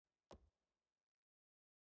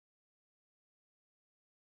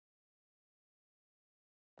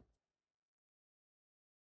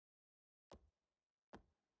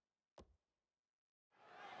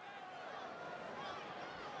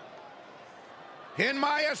In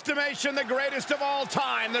my estimation, the greatest of all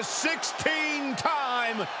time, the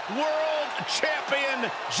 16-time world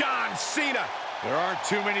champion, John Cena. There aren't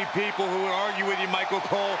too many people who would argue with you, Michael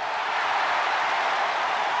Cole.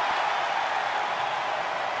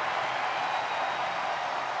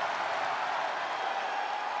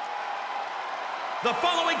 The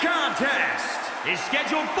following contest is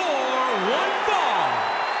scheduled for one fall.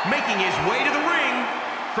 Making his way to the ring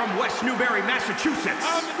from West Newbury, Massachusetts,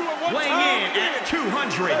 weighing in at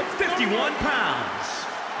 251 pounds,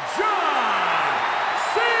 John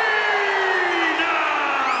Cena!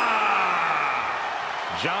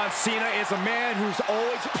 John Cena is a man who's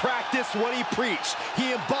always practiced what he preached.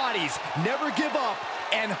 He embodies never give up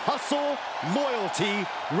and hustle, loyalty,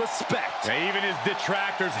 respect. Yeah, even his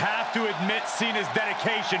detractors have to admit Cena's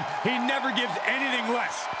dedication. He never gives anything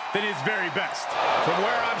less than his very best. From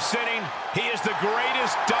where I'm sitting, he is the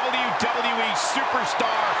greatest WWE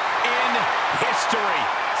superstar in history.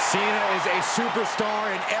 Cena is a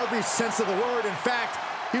superstar in every sense of the word. In fact,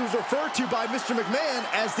 he was referred to by Mr. McMahon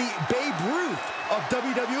as the Babe Ruth of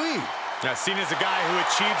WWE. Now, Cena's a guy who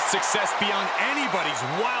achieves success beyond anybody's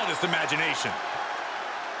wildest imagination.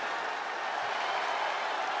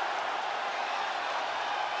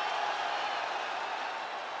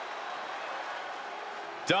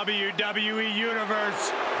 WWE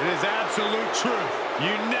Universe, it is absolute truth.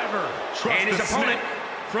 You never trust and his the opponent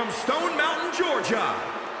snake. From Stone Mountain, Georgia,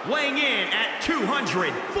 weighing in at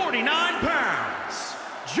 249 pounds,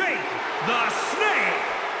 Jake the Snake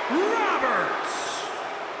Roberts.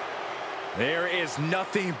 There is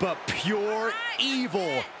nothing but pure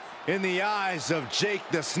evil in the eyes of Jake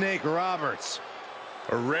the Snake Roberts.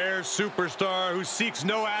 A rare superstar who seeks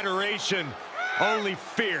no adoration, only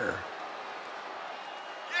fear.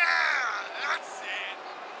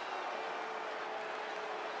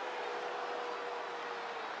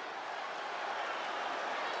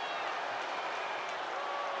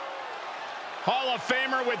 Hall of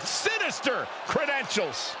Famer with sinister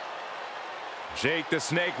credentials. Jake the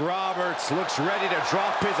Snake Roberts looks ready to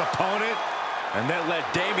drop his opponent and then let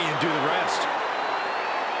Damian do the rest.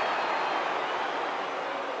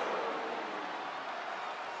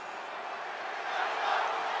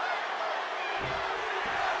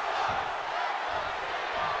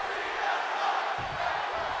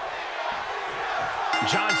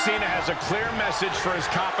 John Cena has a clear message for his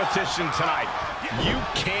competition tonight. You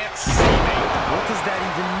can't see me. What does that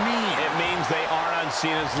even mean? It means they aren't on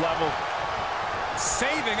Cena's level.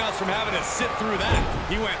 Saving us from having to sit through that.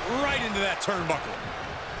 He went right into that turnbuckle.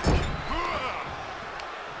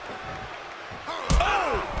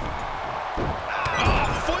 Oh!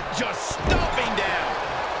 Oh, foot just stomping down.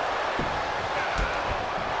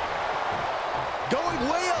 Going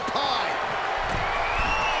way up high.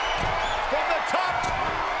 From the top.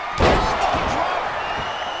 Elbow drop.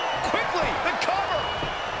 Quickly, the cover.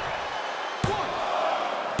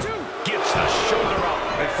 1, 2. Gets the shoulder up.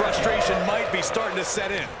 And frustration might be starting to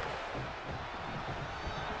set in.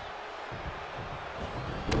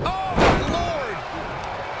 Oh, my Lord.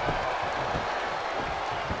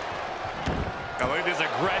 I look at this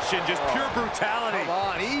aggression, just pure brutality. Come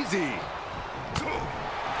on, easy.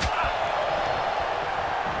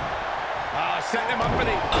 Setting him up for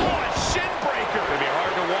the, a shin breaker. It'll be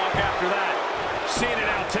hard to walk after that. Cena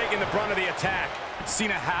now taking the brunt of the attack.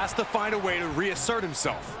 Cena has to find a way to reassert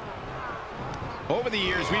himself. Over the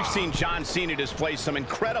years, we've seen John Cena display some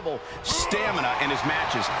incredible stamina in his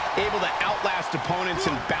matches, able to outlast opponents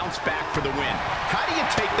and bounce back for the win. How do you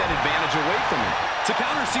take that advantage away from him? To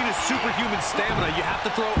counter Cena's superhuman stamina, you have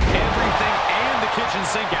to throw everything and the kitchen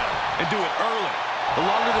sink at him, and do it early. The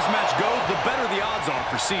longer this match goes, the better the odds are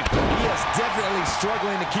for Cena. He is definitely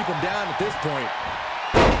struggling to keep him down at this point.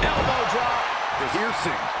 Elbow drop.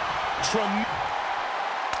 Piercing.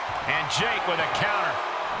 And Jake with a counter.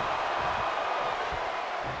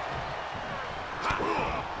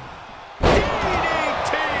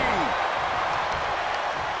 DDT.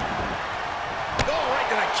 Oh, right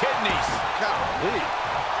to the kidneys. Golly.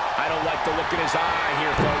 I don't like the look in his eye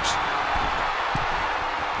here, folks.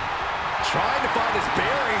 Trying to find his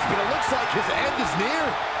bearings, but it looks like his end is near.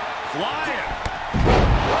 Flying.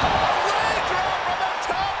 Oh, leg drop from the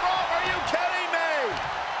top rope. Are you kidding me?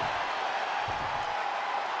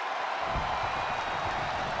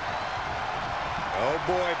 Oh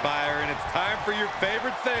boy, Byron, it's time for your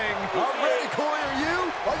favorite thing. I'm ready, Corey. Are you?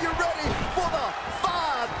 Are you ready for the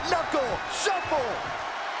 5-knuckle shuffle?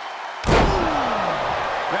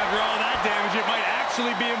 After all that damage, it might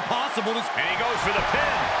actually be impossible to... And he goes for the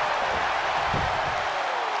pin.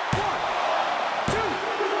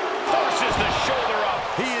 Forces the shoulder up.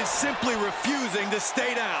 He is simply refusing to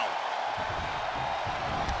stay down.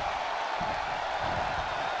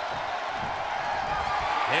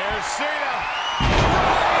 Here's Cena.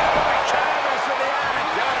 Right into the canvas with the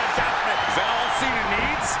attitude adjustment. Is that all Cena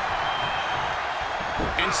needs?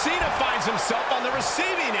 And Cena finds himself on the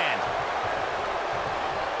receiving end.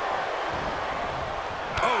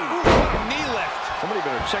 Oh, what a knee lift. Somebody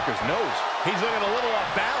better check his nose. He's looking a little off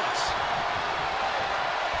balance.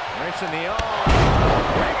 Nice in the arm.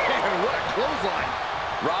 Man, what a clothesline.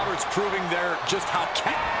 Roberts proving there just how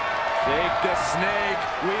Take the snake.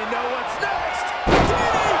 We know what's next.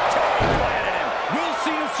 DDT planted him. We'll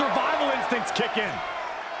see his survival instincts kick in.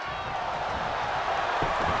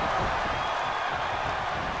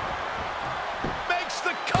 Makes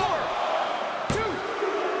the cover. 2,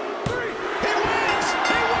 3. He wins.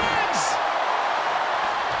 He wins.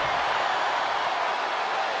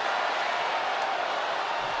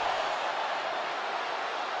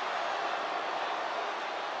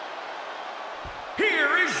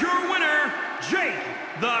 Here is your winner, Jake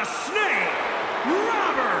the Snake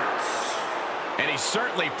Roberts. And he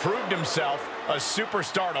certainly proved himself a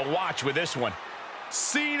superstar to watch with this one.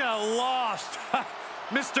 Cena lost.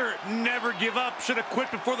 Mr. Never Give Up should have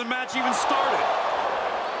quit before the match even started.